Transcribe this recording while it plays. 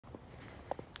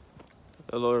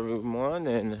Hello everyone,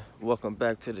 and welcome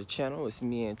back to the channel. It's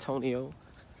me, Antonio,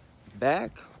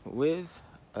 back with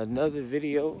another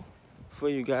video for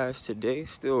you guys today.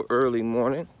 Still early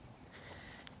morning,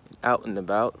 out and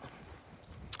about.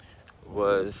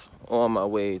 Was on my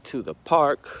way to the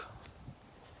park,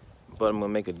 but I'm gonna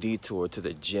make a detour to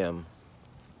the gym.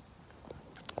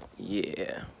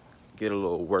 Yeah, get a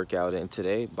little workout in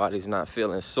today. Body's not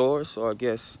feeling sore, so I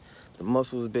guess the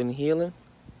muscles been healing.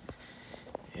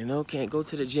 You know, can't go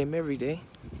to the gym every day.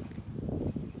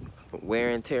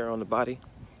 Wear and tear on the body.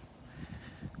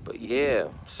 But yeah,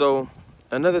 so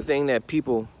another thing that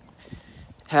people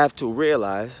have to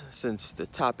realize, since the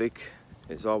topic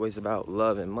is always about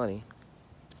love and money,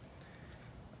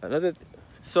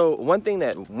 so one thing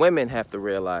that women have to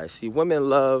realize, see, women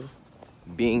love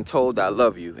being told I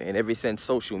love you. And ever since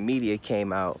social media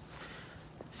came out,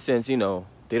 since, you know,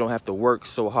 they don't have to work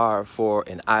so hard for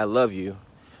an I love you,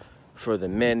 for the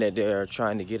men that they're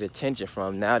trying to get attention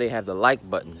from, now they have the like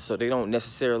button. So they don't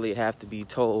necessarily have to be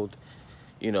told,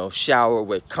 you know, shower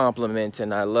with compliments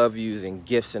and I love yous and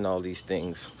gifts and all these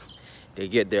things. They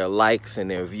get their likes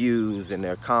and their views and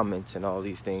their comments and all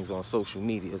these things on social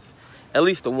medias. At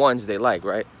least the ones they like,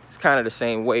 right? It's kind of the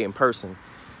same way in person.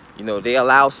 You know, they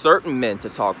allow certain men to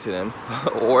talk to them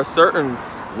or certain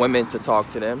women to talk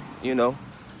to them, you know.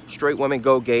 Straight women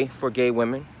go gay for gay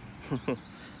women.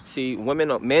 See,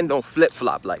 men don't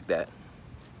flip-flop like that.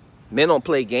 Men don't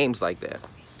play games like that.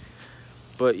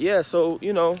 But yeah, so,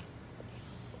 you know,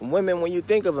 women, when you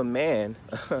think of a man,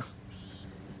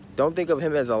 don't think of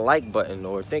him as a like button,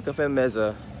 or think of him as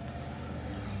a,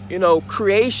 you know,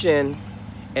 creation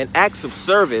and acts of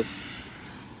service.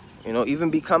 You know, even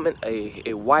becoming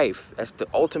a wife, that's the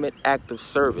ultimate act of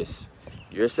service.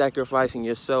 You're sacrificing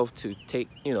yourself to take,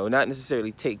 you know, not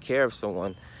necessarily take care of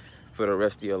someone for the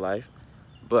rest of your life,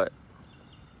 but,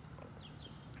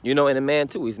 you know, and a man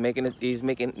too, he's making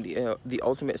the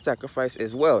ultimate sacrifice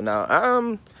as well. Now,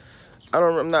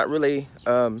 I'm not really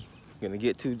gonna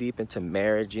get too deep into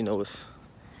marriage. You know, it's,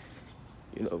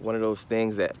 you know, one of those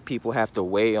things that people have to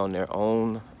weigh on their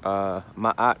own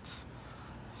ma'ats.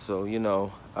 So, you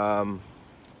know, and,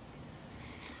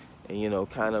 you know,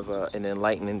 kind of an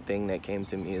enlightening thing that came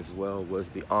to me as well was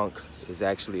the Ankh is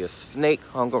actually a snake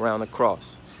hung around a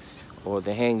cross, or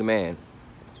the hanged man.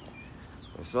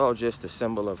 It's all just a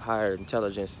symbol of higher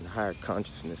intelligence and higher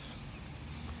consciousness.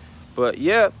 But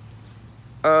yeah,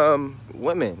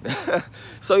 women.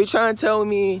 So you're trying to tell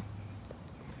me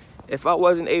if I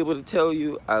wasn't able to tell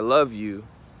you I love you,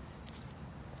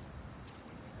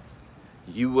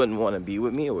 you wouldn't want to be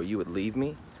with me, or you would leave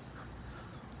me?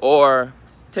 Or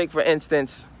take, for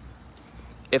instance,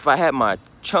 if I had my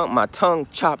tongue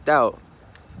chopped out,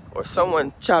 or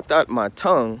someone chopped out my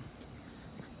tongue,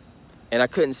 and I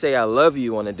couldn't say I love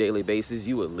you on a daily basis,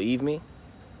 you would leave me?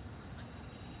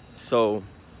 So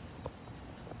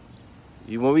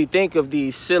when we think of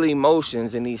these silly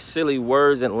motions and these silly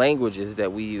words and languages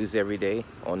that we use every day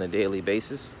on a daily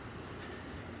basis,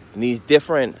 and these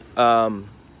different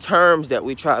terms that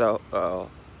we try to,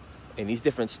 and these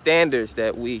different standards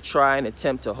that we try and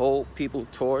attempt to hold people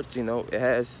towards, you know, it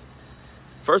has,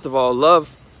 first of all,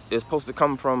 love is supposed to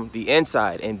come from the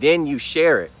inside, and then you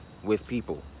share it with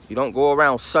people. You don't go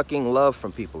around sucking love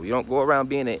from people. You don't go around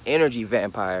being an energy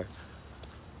vampire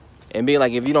and being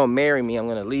like, if you don't marry me, I'm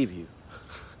gonna leave you.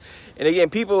 And again,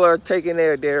 people are taking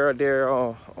their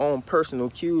own personal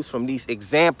cues from these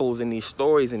examples and these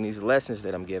stories and these lessons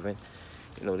that I'm giving.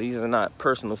 You know, these are not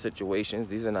personal situations.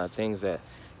 These are not things that,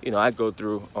 you know, I go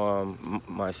through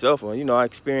myself. Or, you know, I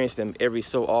experience them every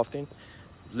so often.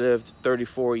 Lived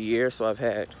 34 years, so I've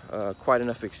had quite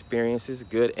enough experiences,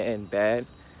 good and bad,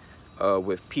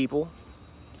 with people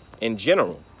in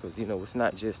general. Because, you know, it's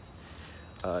not just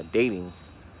dating.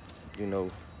 You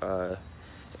know,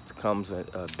 it comes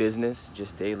a business,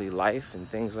 just daily life and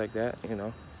things like that. You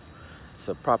know, it's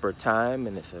a proper time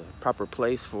and it's a proper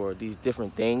place for these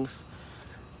different things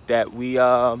that we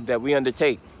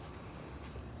undertake.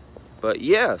 But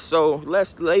yeah, so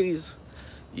ladies,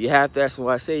 you have to, that's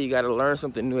why I say you got to learn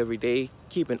something new every day.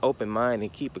 Keep an open mind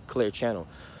and keep a clear channel.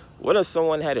 What if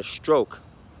someone had a stroke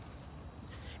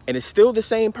and it's still the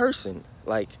same person?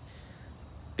 Like,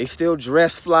 they still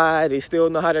dress fly, they still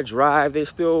know how to drive, they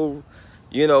still,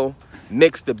 you know,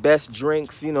 mix the best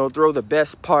drinks, you know, throw the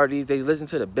best parties, they listen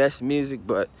to the best music,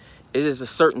 but it is a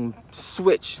certain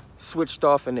switched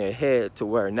off in their head to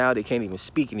where now they can't even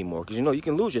speak anymore. Because, you know, you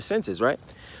can lose your senses, right?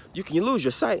 You lose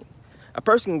your sight. A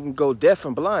person can go deaf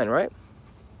and blind, right?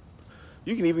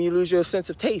 You can even lose your sense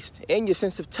of taste and your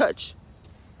sense of touch.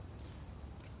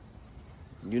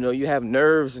 You know, you have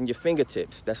nerves in your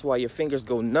fingertips. That's why your fingers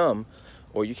go numb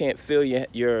or you can't feel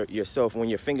yourself when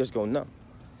your fingers go numb.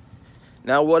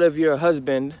 Now, what if your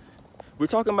husband, we're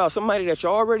talking about somebody that you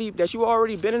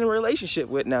already been in a relationship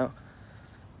with now,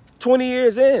 20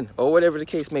 years in, or whatever the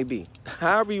case may be.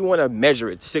 However you want to measure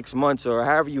it, 6 months, or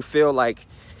however you feel like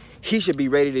he should be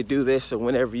ready to do this, or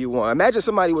whenever you want. Imagine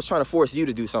somebody was trying to force you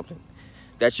to do something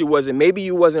that maybe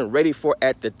you wasn't ready for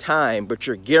at the time, but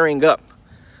you're gearing up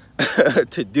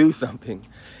to do something.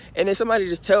 And then somebody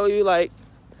just tell you, like,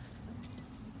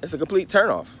 it's a complete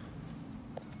turnoff.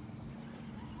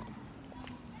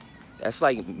 That's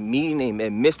like meeting a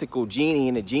mystical genie,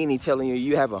 and the genie telling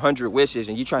you have 100 wishes,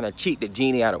 and you trying to cheat the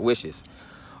genie out of wishes.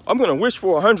 I'm gonna wish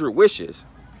for 100 wishes.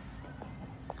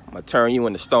 I'm gonna turn you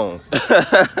into stone.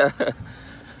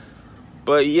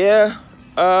 But yeah,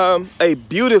 a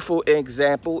beautiful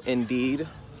example indeed.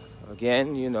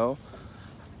 Again, you know,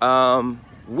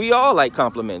 we all like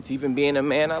compliments. Even being a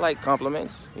man, I like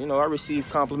compliments. You know, I receive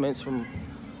compliments from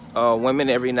women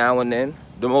every now and then.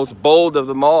 The most bold of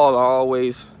them all are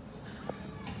always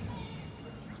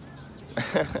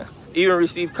even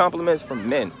receive compliments from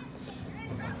men.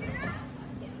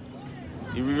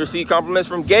 You receive compliments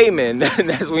from gay men.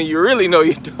 That's when you really know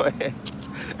you're doing it.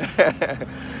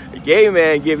 A gay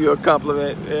man give you a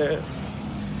compliment. Yeah.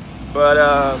 But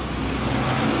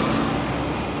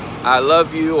I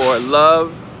love you, or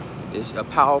love is a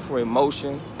powerful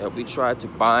emotion that we try to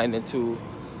bind into.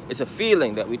 It's a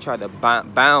feeling that we try to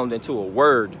bound into a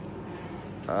word.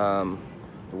 The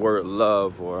word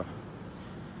love, or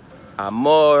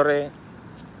amore,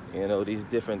 you know, these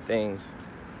different things.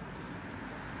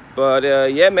 But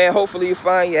yeah, man, hopefully you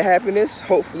find your happiness.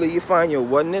 Hopefully you find your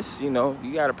oneness. You know,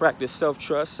 you got to practice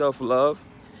self-trust, self-love,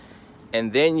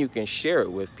 and then you can share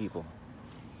it with people.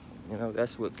 You know,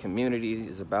 that's what community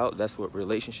is about. That's what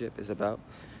relationship is about.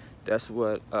 That's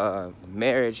what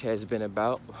marriage has been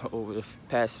about over the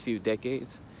past few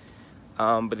decades.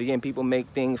 But again, people make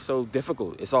things so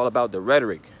difficult. It's all about the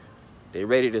rhetoric. They're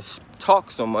ready to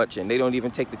talk so much, and they don't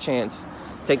even take the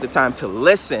time to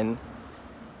listen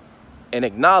and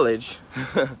acknowledge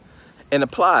and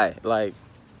apply. Like,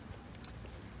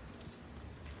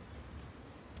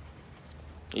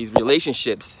 these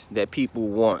relationships that people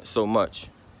want so much,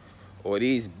 or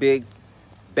these big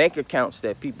bank accounts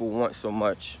that people want so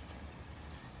much.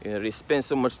 You know, they spend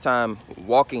so much time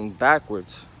walking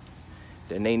backwards,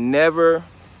 then they never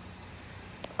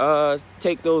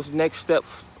take those next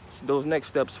steps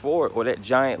forward, or that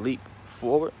giant leap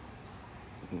forward.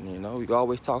 You know, we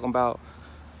always talking about,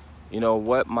 you know,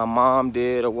 what my mom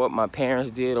did, or what my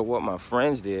parents did, or what my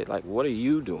friends did. Like, what are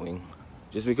you doing?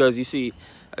 Just because you see,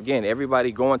 again,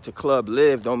 everybody going to Club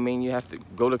Live don't mean you have to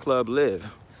go to Club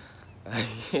Live.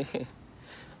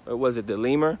 What was it, the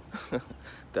lemur?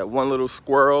 That one little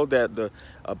squirrel that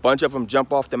a bunch of them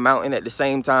jump off the mountain at the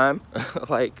same time.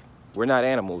 Like, we're not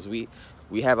animals. We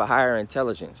have a higher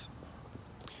intelligence.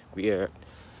 We are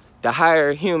the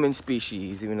higher human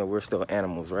species, even though we're still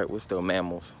animals, right? We're still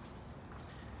mammals.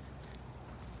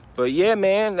 But yeah,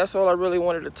 man, that's all I really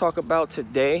wanted to talk about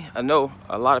today. I know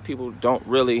a lot of people don't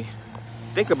really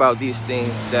think about these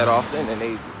things that often,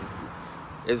 and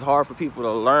it's hard for people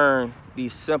to learn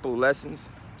these simple lessons.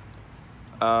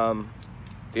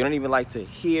 They don't even like to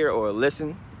hear or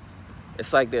listen.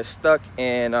 It's like they're stuck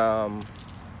in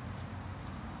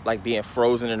like being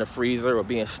frozen in a freezer, or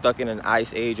being stuck in an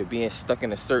ice age, or being stuck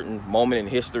in a certain moment in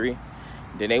history.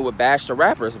 Then they would bash the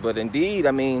rappers. But indeed,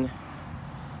 I mean,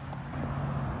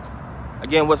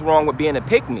 again, what's wrong with being a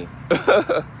pick-me?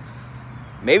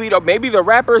 Maybe the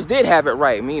rappers did have it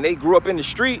right. I mean, they grew up in the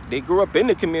street. They grew up in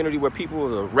the community where people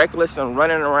were reckless and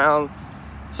running around.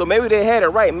 So maybe they had it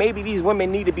right. Maybe these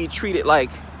women need to be treated like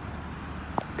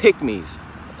pick-me's.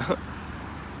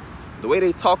 The way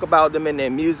they talk about them in their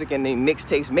music and their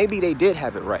mixtapes, maybe they did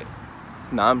have it right.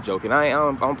 Nah, I'm joking. I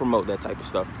don't promote that type of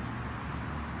stuff.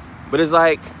 But it's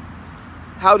like,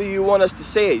 how do you want us to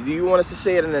say it? Do you want us to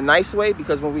say it in a nice way?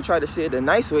 Because when we tried to say it in a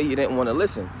nice way, you didn't want to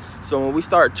listen. So when we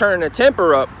start turning the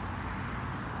temper up,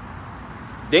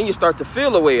 then you start to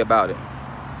feel a way about it.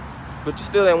 But you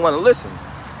still didn't want to listen.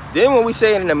 Then when we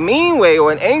say it in a mean way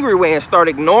or an angry way and start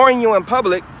ignoring you in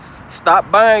public, stop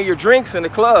buying your drinks in the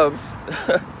clubs.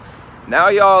 Now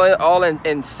y'all all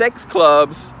in sex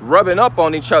clubs rubbing up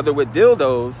on each other with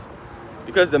dildos,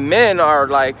 because the men are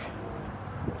like,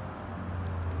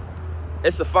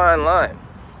 it's a fine line.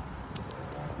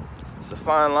 It's a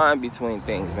fine line between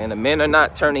things, man. The men are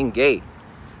not turning gay.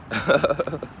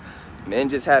 Men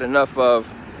just had enough of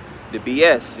the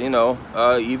BS, you know.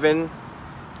 Even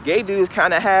gay dudes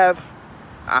kind of have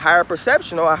a higher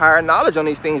perception or a higher knowledge on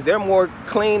these things. They're more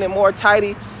clean and more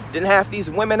tidy than half these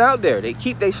women out there. They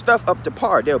keep their stuff up to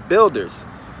par. They're builders.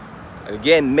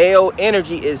 Again, male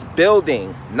energy is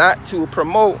building, not to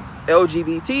promote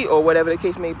LGBT or whatever the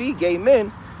case may be, gay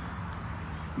men.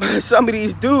 But some of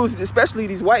these dudes, especially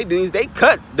these white dudes, they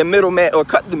cut the middleman or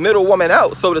cut the middle woman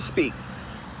out, so to speak.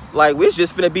 Like, it's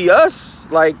just gonna be us.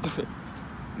 Like,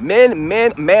 man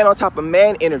on top of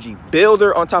man energy,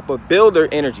 builder on top of builder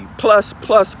energy, plus,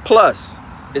 plus, plus.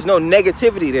 There's no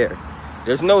negativity there.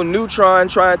 There's no neutron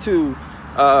trying to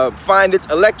find its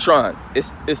electron.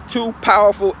 It's two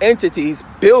powerful entities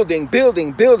building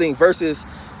versus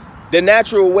the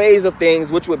natural ways of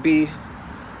things, which would be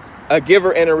a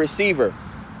giver and a receiver.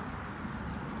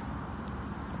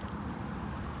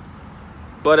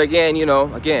 But again, you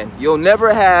know, you'll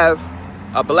never have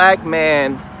a black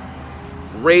man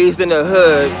raised in the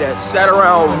hood that sat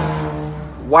around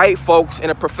white folks in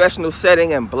a professional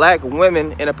setting and black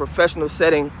women in a professional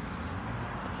setting,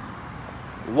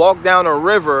 walk down a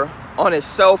river on his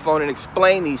cell phone and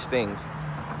explain these things.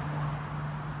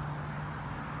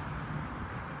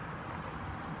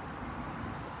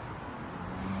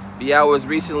 Yeah, I was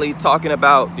recently talking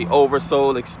about the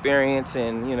oversoul experience,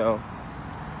 and you know,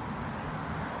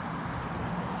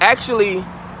 actually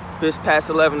this past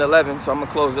 11/11, so I'm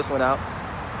gonna close this one out.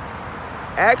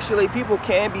 Actually, people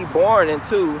can be born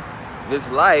into this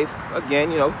life.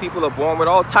 Again, you know, people are born with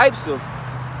all types of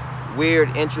weird,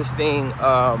 interesting,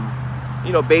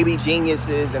 you know, baby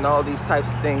geniuses and all these types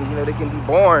of things. You know, they can be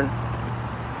born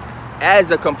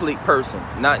as a complete person,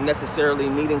 not necessarily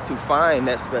needing to find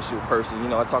that special person. You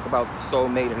know, I talk about the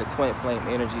soulmate and the twin flame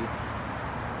energy.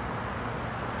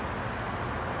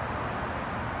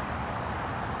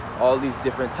 All these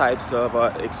different types of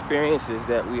experiences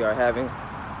that we are having.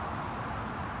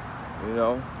 You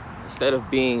know, instead of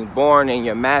being born and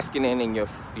your masculine and your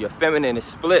feminine is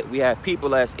split, we have people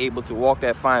that's able to walk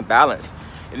that fine balance.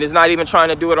 And it's not even trying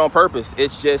to do it on purpose.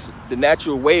 It's just the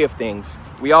natural way of things.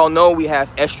 We all know we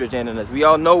have estrogen in us. We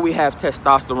all know we have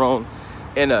testosterone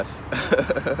in us.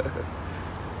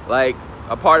 Like,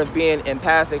 a part of being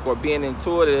empathic or being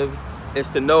intuitive is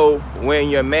to know when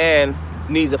your man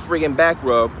needs a friggin' back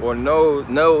rub, or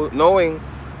knowing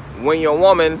when your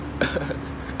woman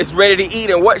is ready to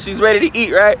eat and what she's ready to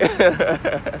eat, right?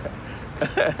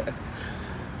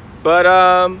 But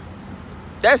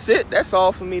that's it. That's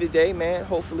all for me today, man.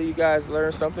 Hopefully you guys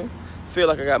learned something. Feel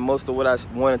like I got most of what I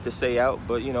wanted to say out,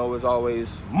 but you know, as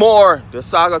always, more. The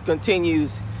saga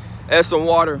continues. Add some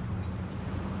water.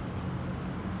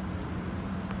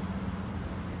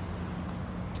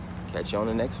 Catch you on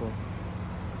the next one.